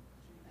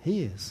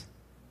 He is.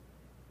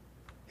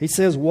 He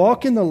says,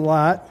 walk in the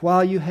light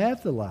while you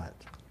have the light.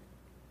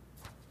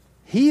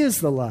 He is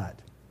the light.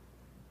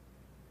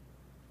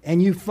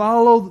 And you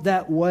follow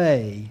that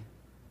way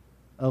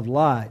of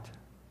light,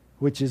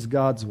 which is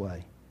God's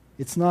way.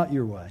 It's not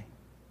your way.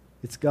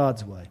 It's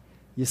God's way.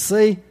 You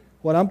see,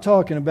 what I'm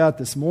talking about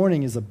this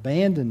morning is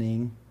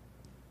abandoning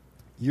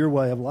your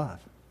way of life.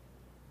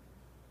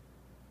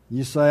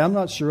 You say, I'm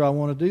not sure I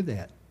want to do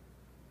that.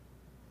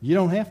 You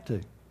don't have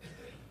to.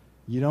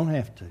 You don't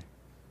have to.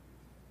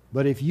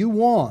 But if you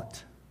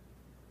want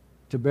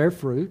to bear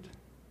fruit,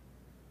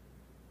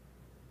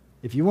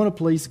 if you want to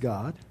please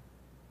God,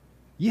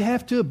 you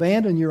have to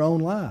abandon your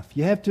own life.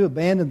 You have to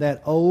abandon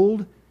that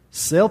old,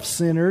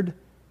 self-centered,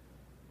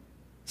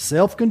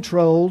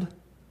 self-controlled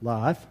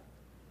life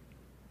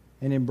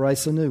and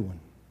embrace a new one.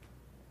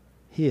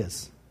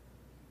 His.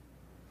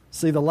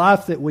 See, the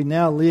life that we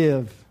now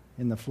live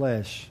in the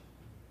flesh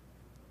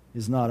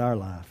is not our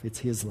life. It's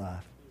His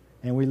life.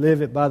 And we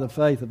live it by the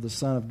faith of the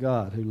Son of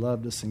God who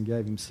loved us and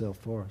gave Himself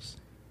for us.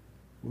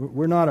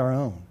 We're not our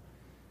own.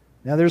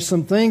 Now, there's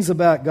some things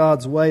about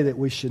God's way that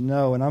we should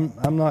know, and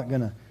I'm not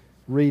going to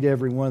read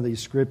every one of these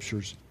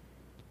scriptures.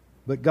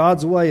 But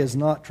God's way is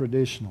not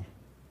traditional.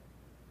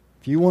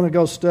 If you want to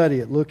go study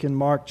it, look in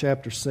Mark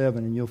chapter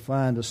 7 and you'll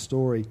find a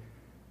story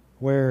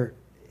where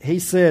He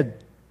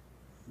said,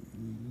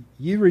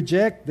 you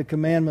reject the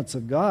commandments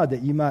of God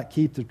that you might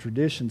keep the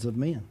traditions of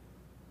men.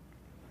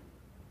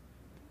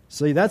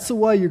 See, that's the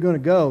way you're going to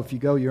go if you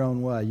go your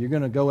own way. You're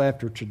going to go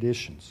after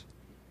traditions.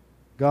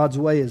 God's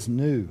way is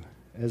new,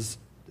 as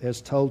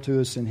told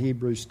to us in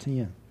Hebrews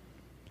 10.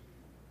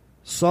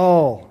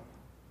 Saul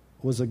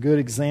was a good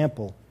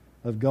example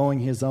of going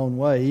his own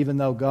way, even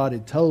though God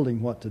had told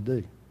him what to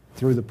do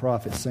through the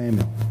prophet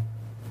Samuel.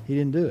 He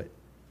didn't do it.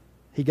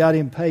 He got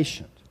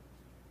impatient,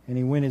 and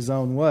he went his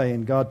own way,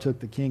 and God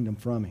took the kingdom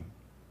from him.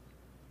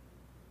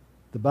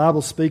 The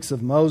Bible speaks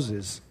of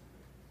Moses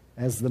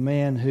as the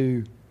man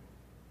who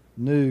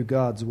knew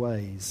God's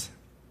ways.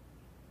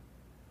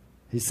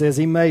 He says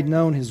He made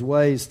known His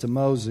ways to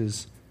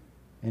Moses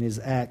and His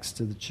acts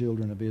to the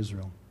children of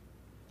Israel.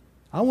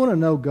 I want to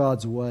know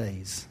God's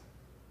ways.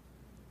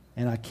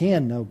 and I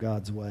can know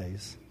God's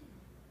ways,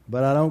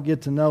 but I don't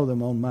get to know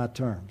them on my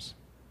terms.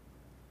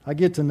 I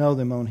get to know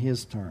them on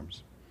His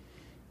terms.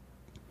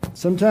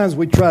 Sometimes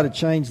we try to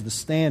change the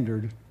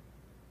standard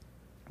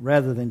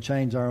rather than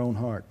change our own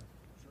heart.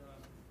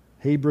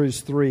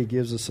 Hebrews 3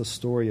 gives us a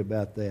story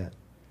about that.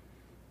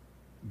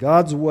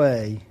 God's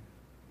way,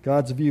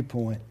 God's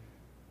viewpoint,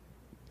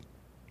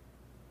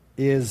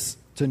 is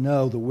to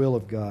know the will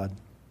of God.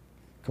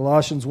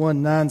 Colossians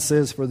 1:9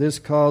 says, "For this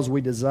cause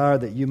we desire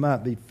that you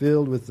might be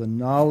filled with the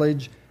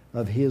knowledge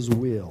of His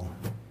will,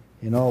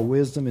 in all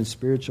wisdom and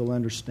spiritual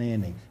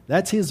understanding."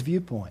 That's His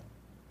viewpoint.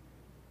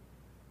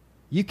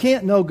 You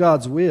can't know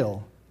God's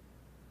will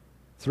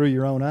through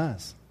your own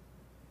eyes.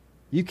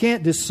 You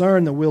can't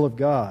discern the will of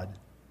God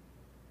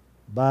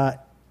by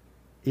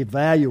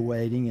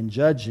evaluating and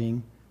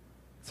judging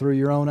through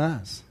your own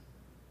eyes.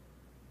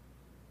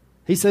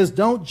 He says,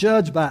 don't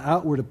judge by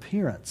outward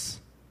appearance,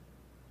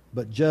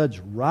 but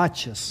judge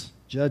righteous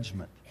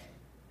judgment.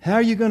 How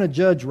are you going to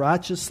judge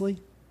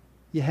righteously?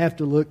 You have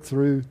to look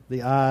through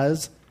the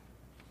eyes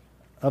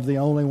of the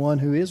only one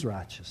who is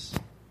righteous.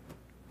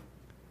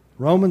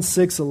 Romans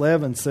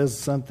 6:11 says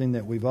something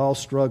that we've all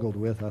struggled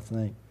with, I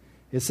think.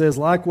 It says,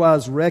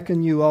 "Likewise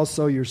reckon you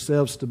also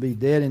yourselves to be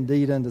dead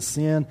indeed unto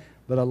sin,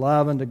 but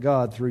alive unto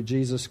God through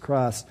Jesus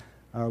Christ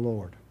our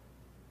Lord."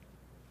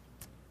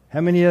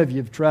 How many of you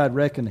have tried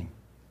reckoning?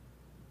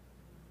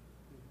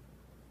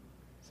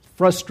 It's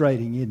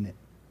frustrating, isn't it?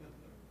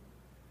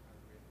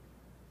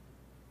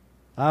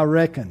 I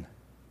reckon,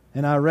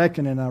 and I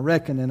reckon, and I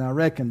reckon, and I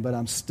reckon, but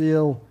I'm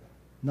still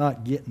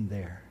not getting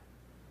there.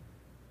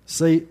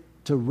 See,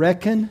 to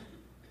reckon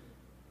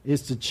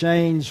is to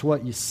change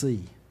what you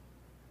see.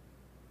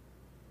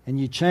 And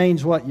you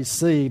change what you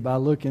see by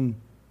looking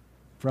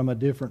from a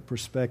different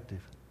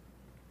perspective.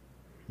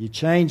 You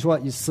change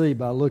what you see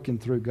by looking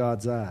through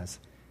God's eyes.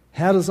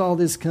 How does all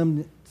this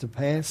come to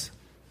pass?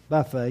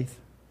 By faith.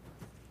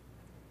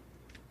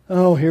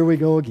 Oh, here we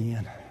go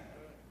again.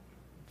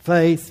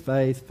 Faith,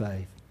 faith,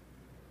 faith.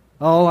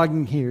 All I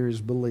can hear is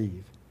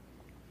believe.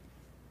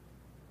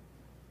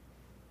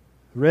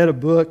 I read a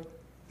book,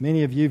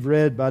 many of you have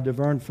read, by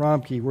DeVern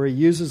Fromke, where he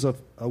uses a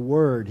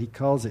word. He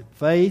calls it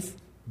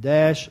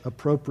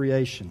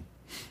faith-appropriation.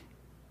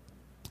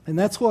 And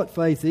that's what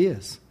faith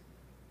is.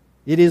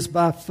 It is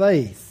by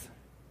faith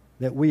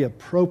that we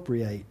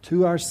appropriate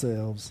to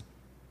ourselves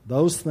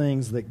those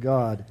things that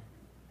God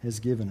has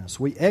given us.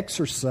 We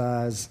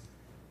exercise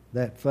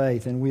that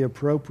faith and we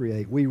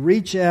appropriate. We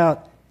reach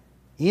out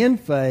in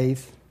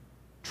faith,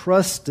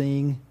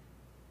 trusting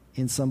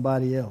in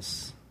somebody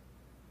else,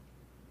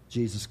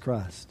 Jesus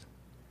Christ.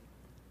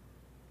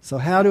 So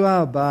how do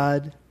I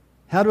abide?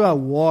 How do I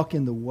walk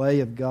in the way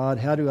of God?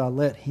 How do I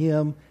let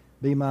Him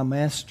be my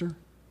master?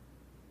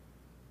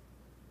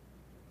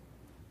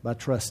 By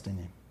trusting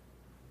Him.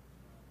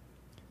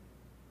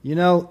 You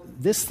know,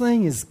 this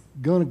thing is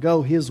going to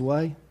go His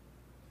way.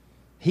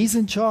 He's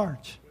in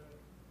charge.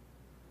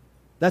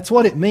 That's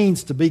what it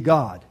means to be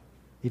God.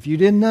 If you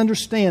didn't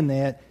understand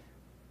that,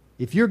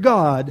 if you're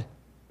God,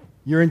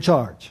 you're in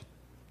charge.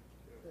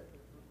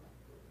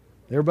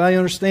 Everybody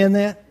understand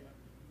that?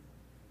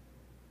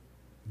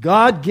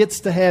 God gets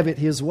to have it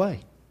His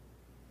way.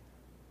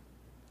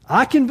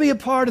 I can be a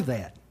part of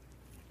that.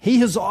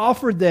 He has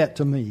offered that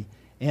to me,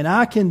 and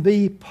I can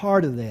be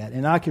part of that,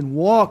 and I can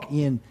walk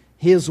in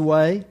His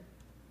way,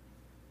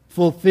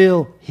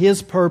 fulfill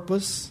His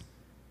purpose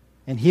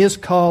and His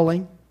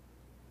calling,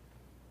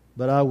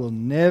 but I will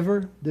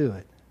never do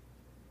it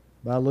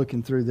by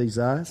looking through these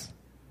eyes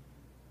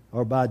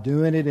or by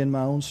doing it in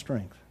my own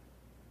strength.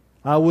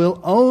 I will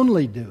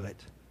only do it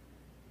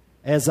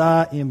as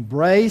I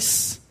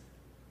embrace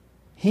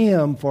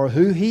Him for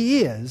who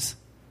He is,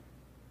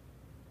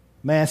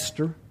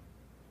 Master,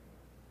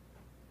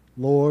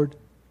 Lord.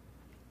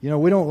 You know,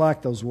 we don't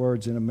like those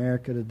words in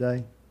America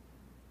today.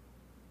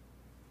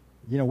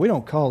 You know, we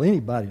don't call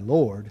anybody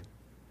Lord.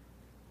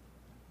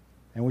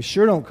 And we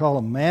sure don't call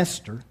Him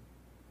Master.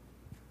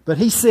 But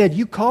He said,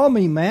 you call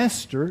me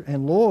Master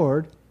and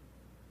Lord,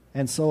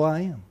 and so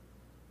I am.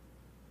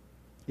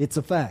 It's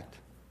a fact.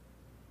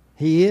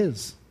 He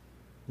is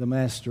the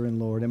Master and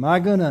Lord. Am I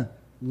going to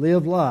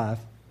live life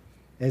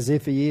as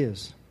if He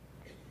is?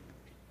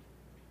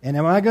 And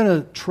am I going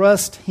to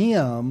trust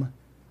Him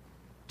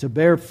to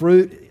bear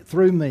fruit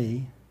through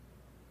me,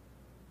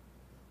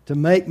 to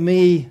make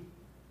me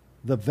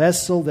the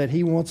vessel that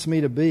He wants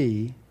me to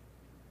be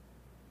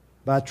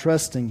by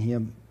trusting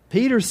Him?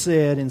 Peter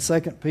said in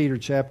 2 Peter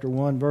chapter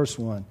 1, verse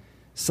 1,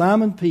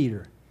 Simon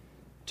Peter,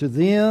 to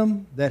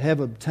them that have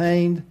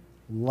obtained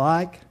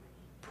like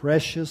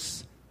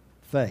precious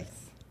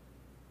faith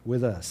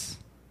with us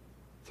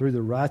through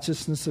the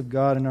righteousness of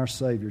God and our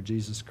Savior,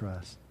 Jesus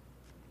Christ.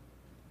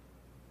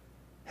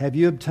 Have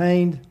you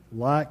obtained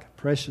like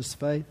precious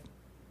faith?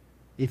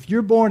 If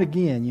you're born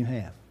again, you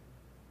have.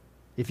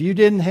 If you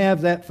didn't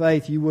have that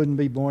faith, you wouldn't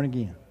be born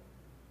again.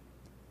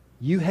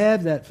 You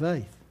have that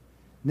faith.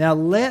 Now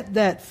let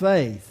that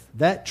faith,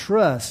 that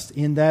trust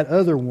in that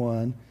other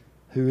one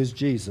who is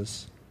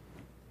Jesus,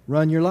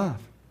 run your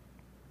life.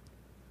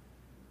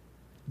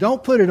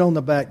 Don't put it on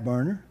the back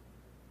burner.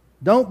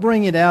 Don't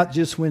bring it out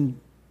just when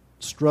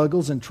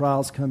struggles and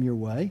trials come your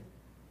way.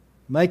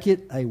 Make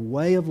it a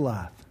way of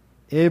life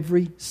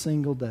every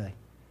single day.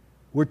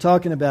 We're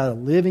talking about a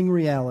living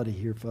reality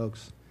here,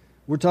 folks.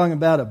 We're talking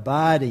about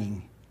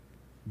abiding,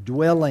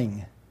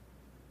 dwelling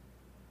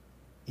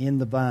in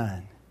the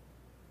vine.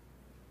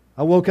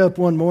 I woke up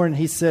one morning,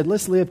 he said,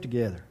 let's live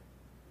together.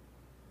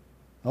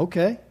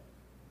 Okay,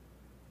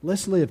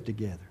 let's live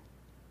together.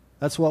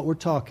 That's what we're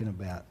talking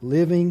about,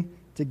 living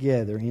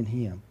together in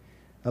Him.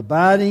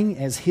 Abiding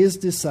as His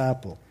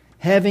disciple,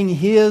 having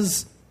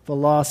His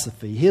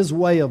philosophy, His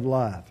way of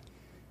life,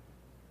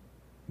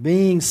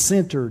 being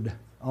centered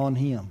on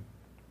Him,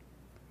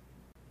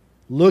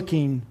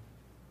 looking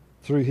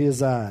through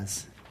His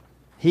eyes.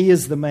 He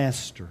is the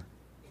master.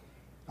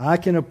 I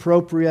can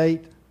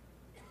appropriate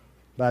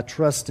by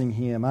trusting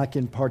Him. I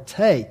can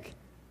partake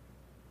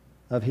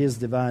of His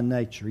divine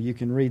nature. You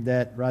can read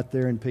that right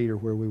there in Peter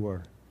where we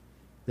were.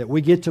 That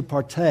we get to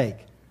partake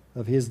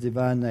of His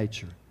divine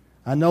nature.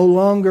 I no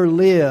longer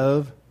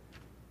live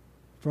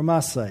for my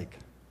sake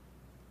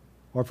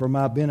or for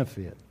my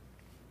benefit,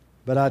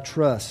 but I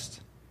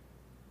trust.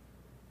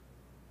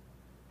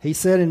 He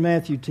said in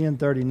Matthew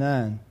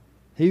 10:39,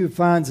 he who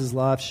finds his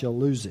life shall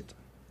lose it,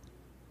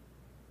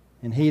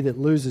 and he that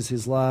loses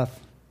his life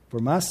for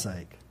my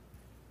sake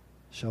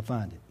shall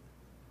find it.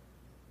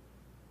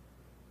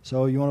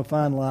 So you want to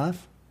find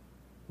life?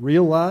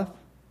 Real life?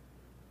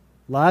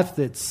 Life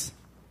that's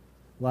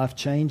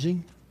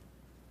life-changing?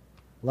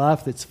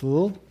 Life that's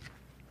full?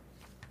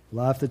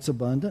 Life that's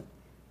abundant?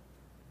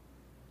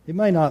 It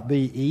may not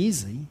be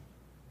easy.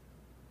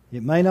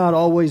 It may not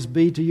always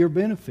be to your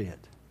benefit.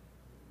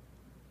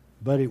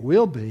 But it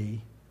will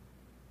be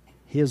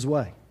His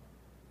way.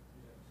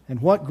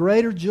 And what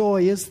greater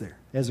joy is there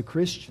as a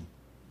Christian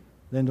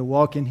than to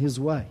walk in His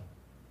way?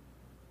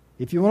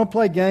 If you want to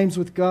play games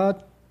with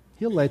God,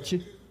 He'll let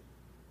you.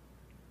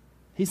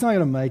 He's not going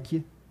to make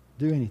you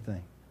do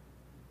anything.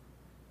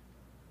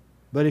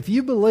 But if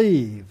you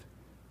believe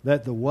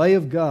that the way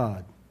of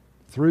God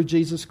through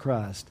Jesus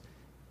Christ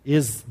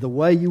is the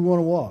way you want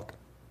to walk,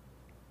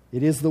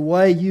 it is the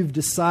way you've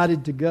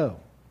decided to go,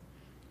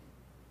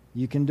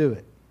 you can do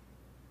it.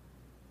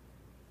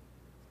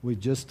 We've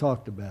just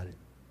talked about it.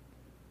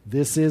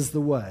 This is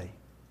the way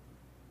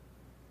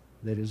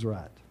that is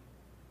right.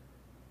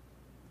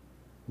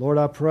 Lord,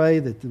 I pray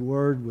that the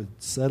Word would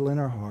settle in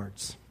our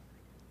hearts.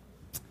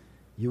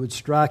 You would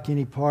strike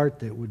any part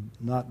that would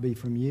not be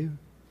from You,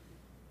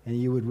 and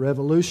You would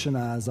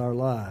revolutionize our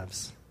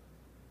lives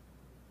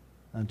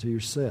unto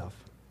Yourself.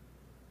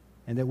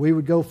 And that we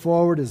would go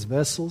forward as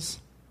vessels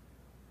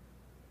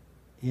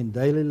in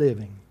daily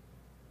living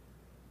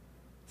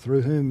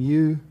through whom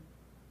You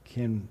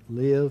can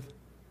live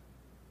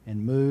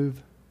and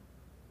move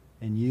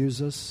and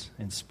use us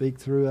and speak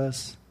through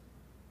us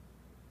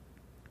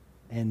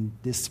and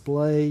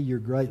display Your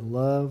great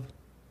love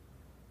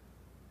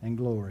and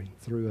glory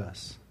through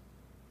us.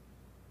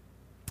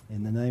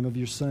 In the name of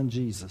Your Son,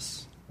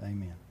 Jesus,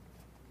 amen.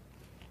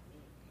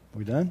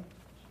 We done?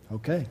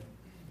 Okay.